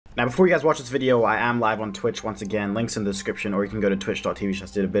Now, before you guys watch this video, I am live on Twitch once again. Links in the description, or you can go to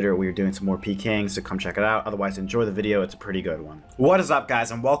twitch.tv/DitterBitter. We are doing some more PKing, so come check it out. Otherwise, enjoy the video. It's a pretty good one. What is up,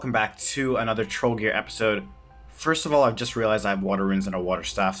 guys, and welcome back to another Troll Gear episode. First of all, I've just realized I have water runes and a water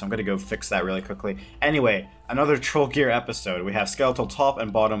staff, so I'm going to go fix that really quickly. Anyway, another Troll Gear episode. We have skeletal top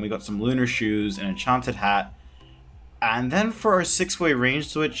and bottom. We got some lunar shoes, an enchanted hat. And then for our 6-way range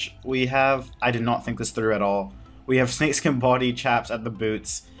switch, we have... I did not think this through at all. We have snakeskin body chaps at the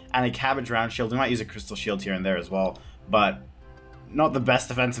boots, and a cabbage round shield. We might use a crystal shield here and there as well, but not the best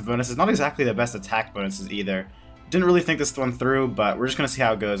defensive bonuses, not exactly the best attack bonuses either. Didn't really think this one through, but we're just going to see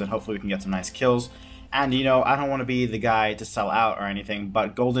how it goes, and hopefully we can get some nice kills. And, you know, I don't want to be the guy to sell out or anything,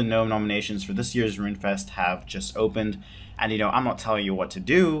 but Golden Gnome nominations for this year's RuneFest have just opened. And, you know, I'm not telling you what to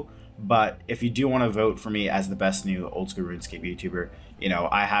do, but if you do want to vote for me as the best new old school RuneScape YouTuber, you know,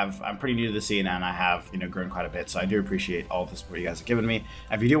 I'm pretty new to the scene, and I have, you know, grown quite a bit, so I do appreciate all the support you guys have given me.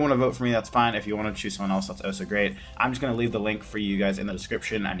 If you do want to vote for me, that's fine. If you want to choose someone else, that's also great. I'm just going to leave the link for you guys in the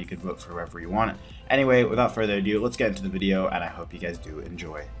description, and you can vote for whoever you want. Anyway, without further ado, let's get into the video, and I hope you guys do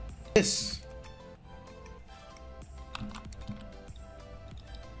enjoy. This.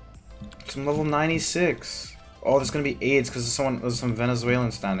 Some level 96. Oh, there's going to be AIDS because there's some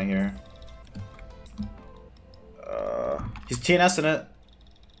Venezuelan standing here. He's TNSing it.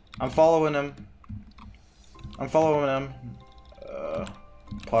 I'm following him.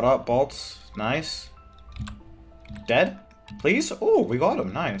 Pot up, bolts. Nice. Dead? Please? Oh, we got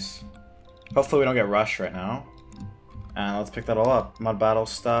him. Nice. Hopefully we don't get rushed right now. And let's pick that all up. Mud battle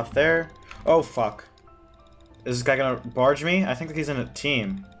stuff there. Oh, fuck. Is this guy gonna barge me? I think that he's in a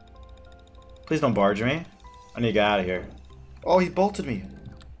team. Please don't barge me. I need to get out of here. Oh, he bolted me.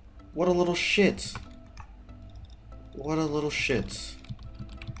 What a little shit. What a little shit.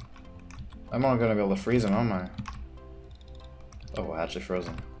 I'm not gonna be able to freeze him, am I? Oh, actually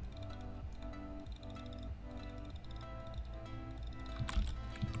frozen.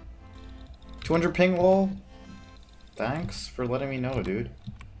 $200 ping, lol. Thanks for letting me know, dude.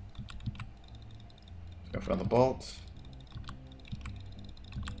 Let's go for the bolt.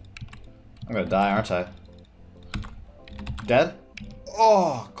 I'm gonna die, aren't I? Dead?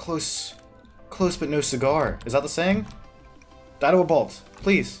 Oh, close. Close but no cigar. Is that the saying? Die to a bolt.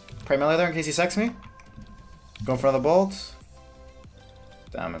 Please. Pray melee there in case he secs me. Going for another bolt.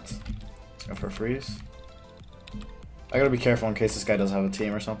 Damn it. Let's go for a freeze. I gotta be careful in case this guy does have a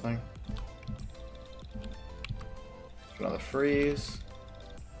team or something. For another freeze.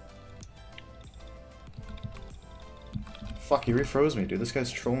 Fuck, he refroze me, dude. This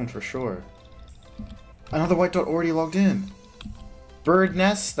guy's trolling for sure. Another white dot already logged in. Bird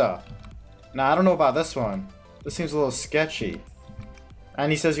Nesta. Nah, I don't know about this one. This seems a little sketchy. And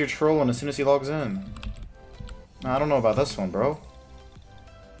he says you're trolling as soon as he logs in. Nah, I don't know about this one, bro.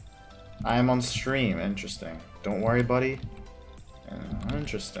 I am on stream. Interesting. Don't worry, buddy.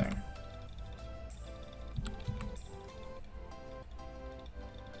 Interesting.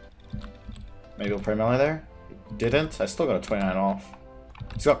 Maybe he'll pray melee there? Didn't. I still got a 29 off.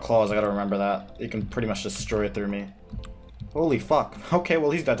 He's got claws, I gotta remember that. He can pretty much destroy it through me. Holy fuck. Okay,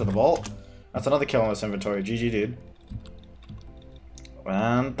 well he's dead to the vault. That's another kill in this inventory. GG, dude.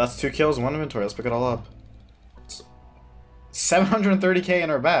 And that's 2 kills, 1 inventory. Let's pick it all up. 730k in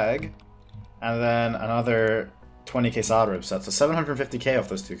our bag. And then another 20k solid rib set. So 750k off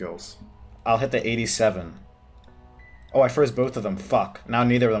those 2 kills. I'll hit the 87. Oh, I froze both of them. Fuck. Now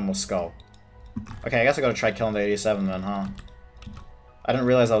neither of them will skull. Okay, I guess I gotta try killing the 87 then, huh? I didn't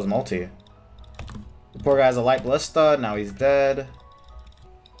realize I was multi. The poor guy's a light ballista. Now he's dead.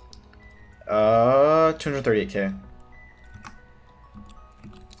 238k.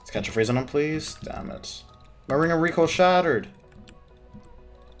 Let's catch a freeze on him, please. Damn it. My ring of recoil shattered.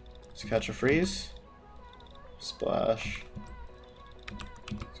 Let's catch a freeze. Splash.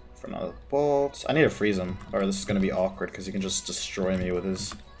 For another bolt. I need to freeze him, or this is going to be awkward because he can just destroy me with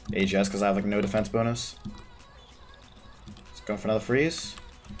his AGS because I have like no defense bonus. Let's go for another freeze.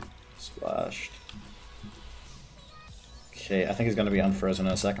 Splashed. Okay, I think he's going to be unfrozen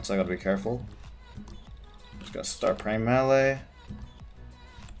in a second, so I gotta be careful. Just gonna start praying melee.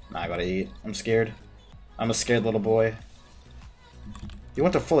 Nah, I gotta eat. I'm scared. I'm a scared little boy. He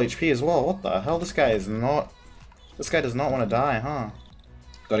went to full HP as well. What the hell? This guy is not... This guy does not want to die, huh?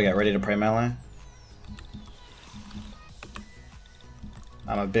 Gotta get ready to pray melee.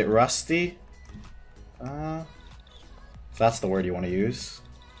 I'm a bit rusty. If that's the word you want to use.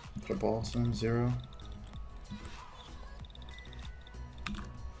 Put a balls in 0.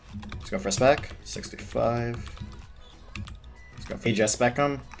 Let's go for a spec. 65. Let's go AGS spec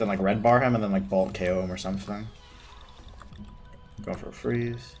him, then like red bar him, and then like bolt KO him or something. Going for a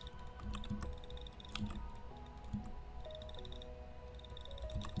freeze.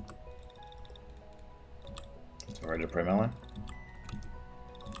 So ready to pray melee.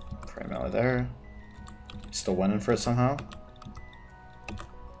 Pray melee there. Still winning for it somehow.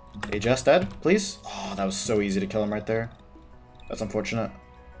 AJS dead, please. Oh, that was so easy to kill him right there. That's unfortunate.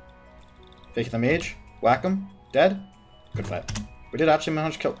 Faking the mage. Whack him. Dead. Good fight. We did actually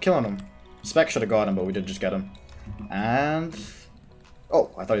manage killing him. Spec should have got him, but we did just get him. And...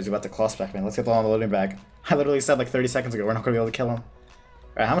 oh, I thought he was about to claw Spec, man. Let's get the on the loading bag. I literally said like 30 seconds ago we're not going to be able to kill him.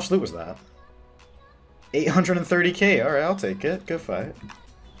 Alright, how much loot was that? 830k. Alright, I'll take it. Good fight.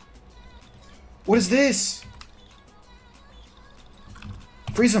 What is this?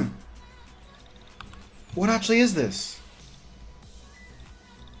 Freeze him. What actually is this?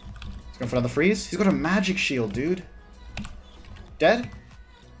 He's going for another freeze? He's got a magic shield, dude. Dead?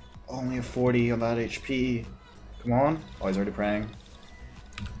 Only a 40 on that HP. Come on. Oh, he's already praying.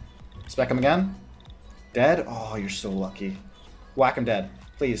 Spec him again. Dead? Oh, you're so lucky. Whack him dead.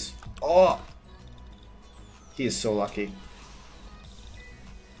 Please. Oh! He is so lucky.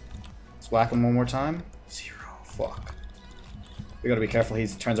 Let's whack him one more time. 0. Fuck. We gotta be careful. He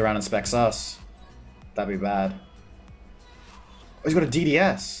turns around and specs us. That'd be bad. Oh, he's got a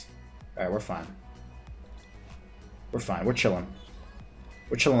DDS. Alright, we're fine. We're fine. We're chilling.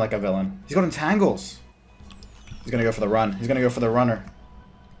 We're chilling like a villain. He's got entangles. He's gonna go for the run. He's gonna go for the runner.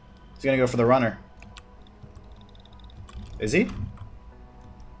 He's gonna go for the runner. Is he?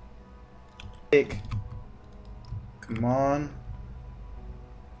 Take. Come on.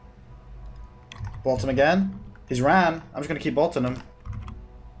 Bolt him again. He's ran. I'm just gonna keep bolting him.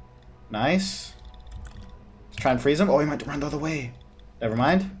 Nice. Let's try and freeze him. Oh, he might run the other way. Never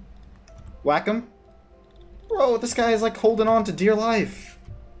mind. Whack him. Bro, this guy is like holding on to dear life.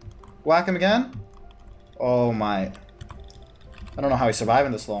 Whack him again. Oh my. I don't know how he's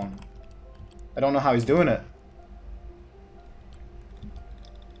surviving this long. I don't know how he's doing it.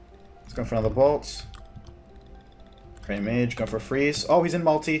 Let's go for another bolt. Crane mage, going for a freeze. Oh, he's in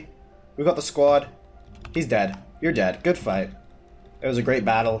multi. We got the squad. He's dead. You're dead. Good fight. It was a great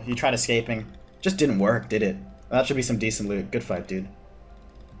battle. You tried escaping. Just didn't work, did it? That should be some decent loot. Good fight, dude.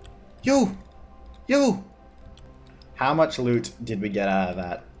 Yo! Yo! How much loot did we get out of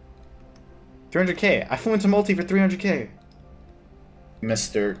that? 300k. I flew into multi for 300k.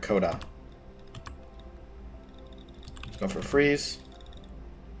 Mr. Coda. Let's go for a freeze.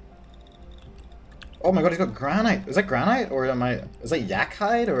 Oh my god, he's got granite. Is that granite? Or is that yak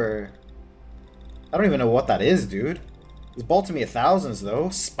hide? Or... I don't even know what that is, dude. He's bolting me 1000s though.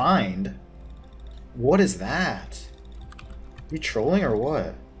 Spined. What is that? Are you trolling or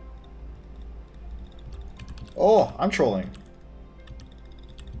what? Oh, I'm trolling.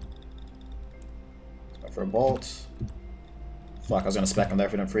 Let's go for a bolt. Fuck, I was gonna spec him there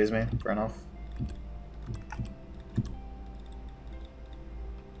if he didn't freeze me. Fair enough.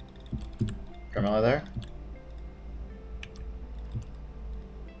 Carmella there.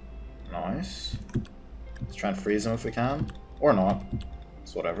 Nice. Let's try and freeze him if we can. Or not.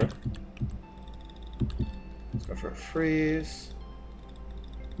 It's whatever. Let's go for a freeze.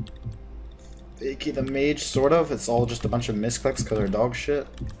 Fakey the mage, sort of. It's all just a bunch of misclicks because they're dog shit.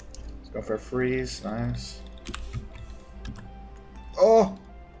 Let's go for a freeze. Nice. Oh!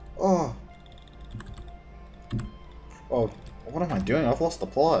 Oh! Oh, what am I doing? I've lost the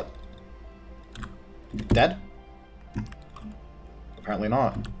plot. Dead? Apparently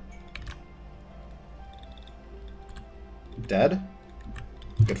not. Dead?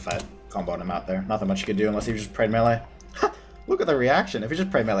 Good fight. Comboed him out there. Nothing much you could do unless he just prayed melee. Look at the reaction. If he just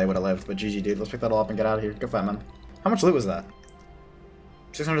prayed melee, would have lived. But GG, dude. Let's pick that all up and get out of here. Good fight, man. How much loot was that?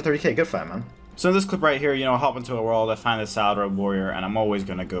 630k. Good fight, man. So in this clip right here, you know, I hop into a world, I find the Salad Robe Warrior, and I'm always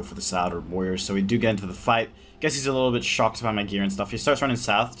going to go for the Salad Robe Warrior. So we do get into the fight. Guess he's a little bit shocked by my gear and stuff. He starts running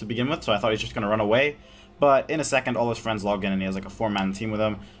south to begin with, so I thought he was just going to run away. But in a second, all his friends log in, and he has like a 4-man team with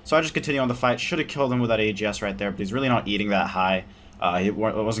him. So I just continue on the fight. Should have killed him with that AGS right there, but he's really not eating that high. He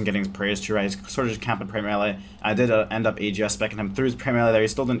wasn't getting his prayers too right. He's sort of just camping prey melee. I did end up AGS specking him through his prey melee there. He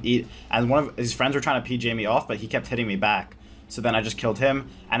still didn't eat. And one of his friends were trying to PJ me off, but he kept hitting me back. So then I just killed him.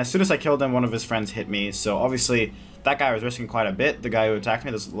 And as soon as I killed him, one of his friends hit me. So obviously, that guy was risking quite a bit. The guy who attacked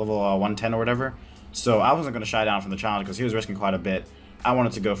me, this level 110 or whatever. So I wasn't going to shy down from the challenge because he was risking quite a bit. I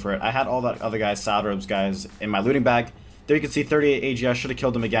wanted to go for it. I had all that other guys, Salad Robes guys, in my looting bag. There you can see 38 AGS. Should have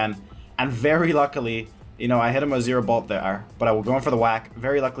killed him again. And very luckily... You know, I hit him with 0 bolt there, but I was going for the whack.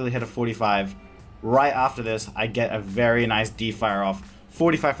 Very luckily hit a 45. Right after this, I get a very nice D-fire off.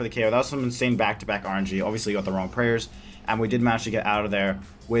 45 for the KO. That was some insane back-to-back RNG. Obviously, got the wrong prayers. And we did manage to get out of there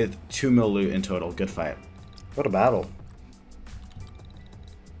with 2 mil loot in total. Good fight. What a battle.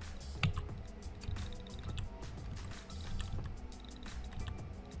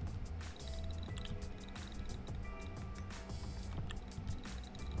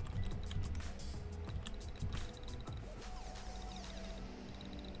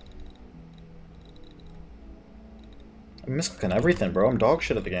 I'm misclicking everything, bro. I'm dog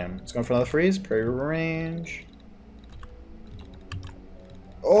shit at the game. It's going for another freeze. Prairie range.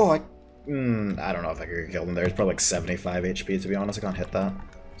 Oh, I don't know if I could kill him there. It's probably like 75 HP, to be honest. I can't hit that.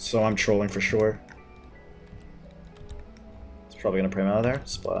 So I'm trolling for sure. It's probably going to prime out there.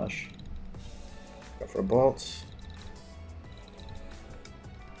 Splash. Go for a bolt.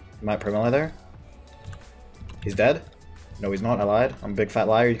 Might prime out there. He's dead. No, he's not. I lied. I'm a big fat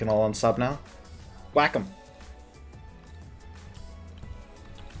liar. You can all unsub now. Whack him.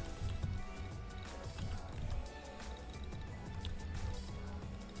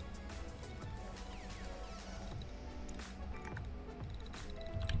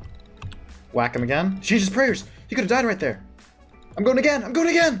 Whack him again. Jesus prayers! He could have died right there. I'm going again! I'm going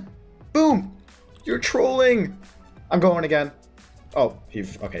again! Boom! You're trolling! I'm going again. Oh,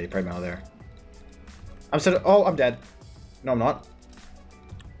 okay, he prayed me out there. Oh, I'm dead. No, I'm not.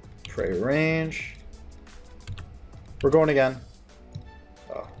 Prey range. We're going again.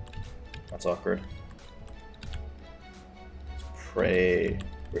 Oh, that's awkward. Prey.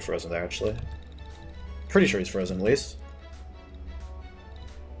 We're frozen there, actually. Pretty sure he's frozen, at least.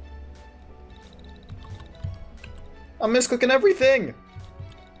 I'm misclicking everything!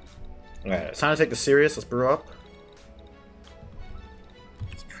 Alright, it's time to take this serious. Let's brew up.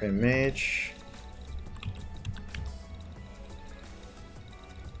 Let's pray mage.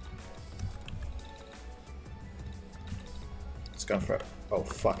 It's going for... Oh,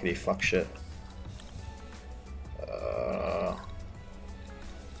 fuckity fuck shit. I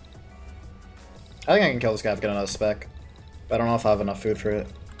think I can kill this guy if I get another spec. But I don't know if I have enough food for it.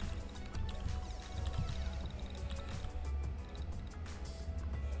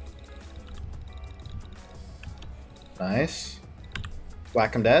 Nice.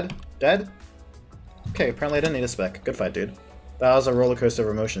 Whack him dead. Dead? Okay, apparently I didn't need a spec. Good fight, dude. That was a roller coaster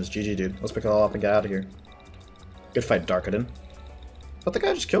of emotions. GG, dude. Let's pick it all up and get out of here. Good fight, Darkadin. But the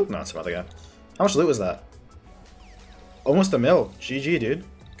guy just killed some other guy. How much loot was that? Almost a mil. GG, dude.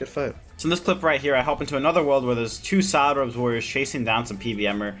 Good fight. So in this clip right here, I hop into another world where there's two Salad warriors chasing down some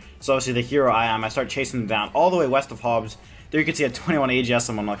PVMer. So obviously the hero I am, I start chasing them down all the way west of Hobbs. There you can see a 21 AGS,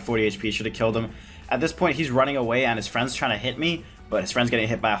 I'm on like 40 HP, should have killed him. At this point, he's running away and his friend's trying to hit me, but his friend's getting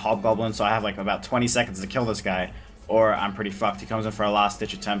hit by a hobgoblin, so I have like about 20 seconds to kill this guy, or I'm pretty fucked. He comes in for a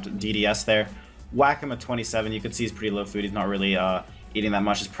last-ditch attempt at DDS there. Whack him at 27. You can see he's pretty low food. He's not really eating that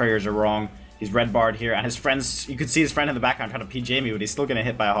much. His prayers are wrong. He's red barred here, and his friends, you can see his friend in the background trying to PJ me, but he's still getting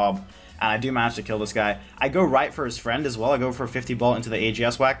hit by a hob. And I do manage to kill this guy. I go right for his friend as well. I go for a 50 bolt into the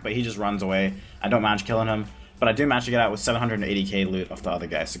AGS whack, but he just runs away. I don't manage killing him, but I do manage to get out with 780k loot off the other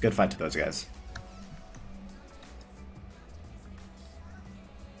guy, so good fight to those guys.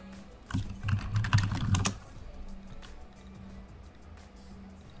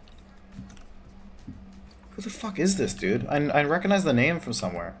 Who the fuck is this dude? I recognize the name from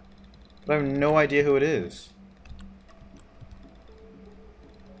somewhere, but I have no idea who it is.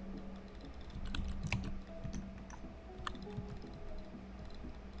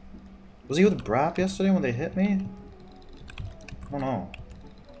 Was he with Brap yesterday when they hit me? I don't know.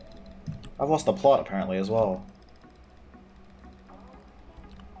 I've lost the plot apparently as well.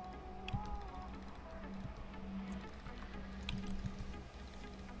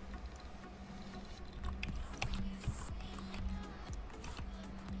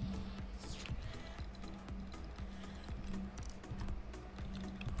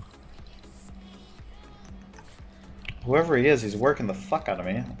 Whoever he is, he's working the fuck out of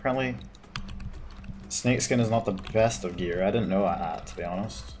me. Apparently, snakeskin is not the best of gear. I didn't know that, to be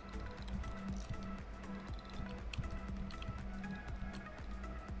honest.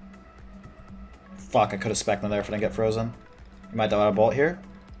 Fuck, I could have spec'd him there if I didn't get frozen. He might die out of bolt here.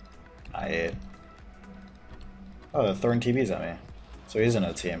 I... Oh, they're throwing TBs at me. So he's in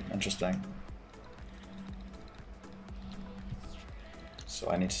a team. Interesting. So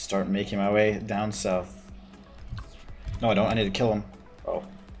I need to start making my way down south. No, I don't. I need to kill him. Oh.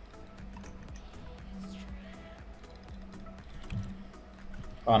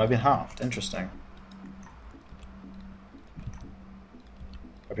 Oh, and I've been halved. Interesting.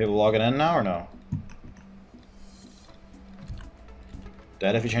 Are people logging in now or no?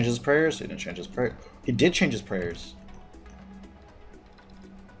 Dead if he changes his prayers? He didn't change his prayers. He did change his prayers.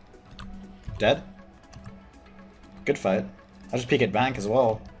 Dead? Good fight. I just peek at bank as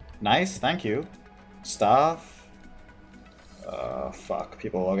well. Nice, thank you. Staff. Fuck.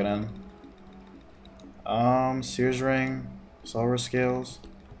 People logging in. Sears ring. Silver scales.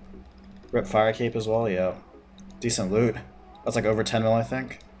 Rip fire cape as well, yeah. Decent loot. That's like over 10 mil, I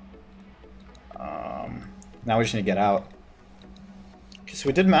think. Now we just need to get out. So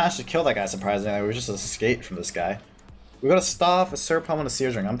we did manage to kill that guy, surprisingly. We just escaped from this guy. We got a staff, a syrup helmet, and a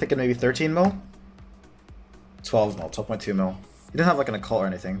sears ring. I'm thinking maybe 13 mil? 12 mil, 12.2 mil. He didn't have like an occult or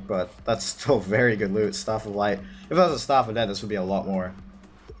anything, but that's still very good loot. Staff of light. If that was a staff of death, this would be a lot more.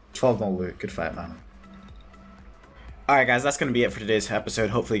 12 mil loot. Good fight, man. Alright guys, that's going to be it for today's episode.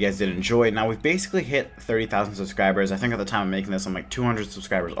 Hopefully you guys did enjoy. Now we've basically hit 30,000 subscribers. I think at the time I'm making this I'm like 200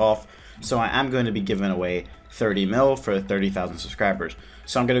 subscribers off. So I am going to be giving away 30 mil for 30,000 subscribers.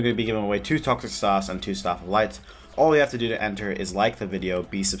 So I'm going to be giving away 2 toxic staffs and 2 staff of lights. All you have to do to enter is like the video,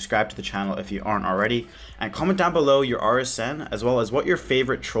 be subscribed to the channel if you aren't already, and comment down below your RSN as well as what your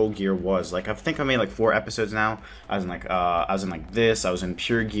favorite troll gear was. Like I think I made like 4 episodes now. I was in like this, I was in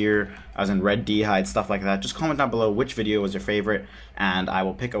pure gear, I was in red D-hide, stuff like that. Just comment down below which video was your favorite and I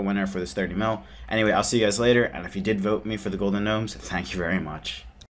will pick a winner for this 30 mil. Anyway, I'll see you guys later, and if you did vote me for the golden gnomes, thank you very much.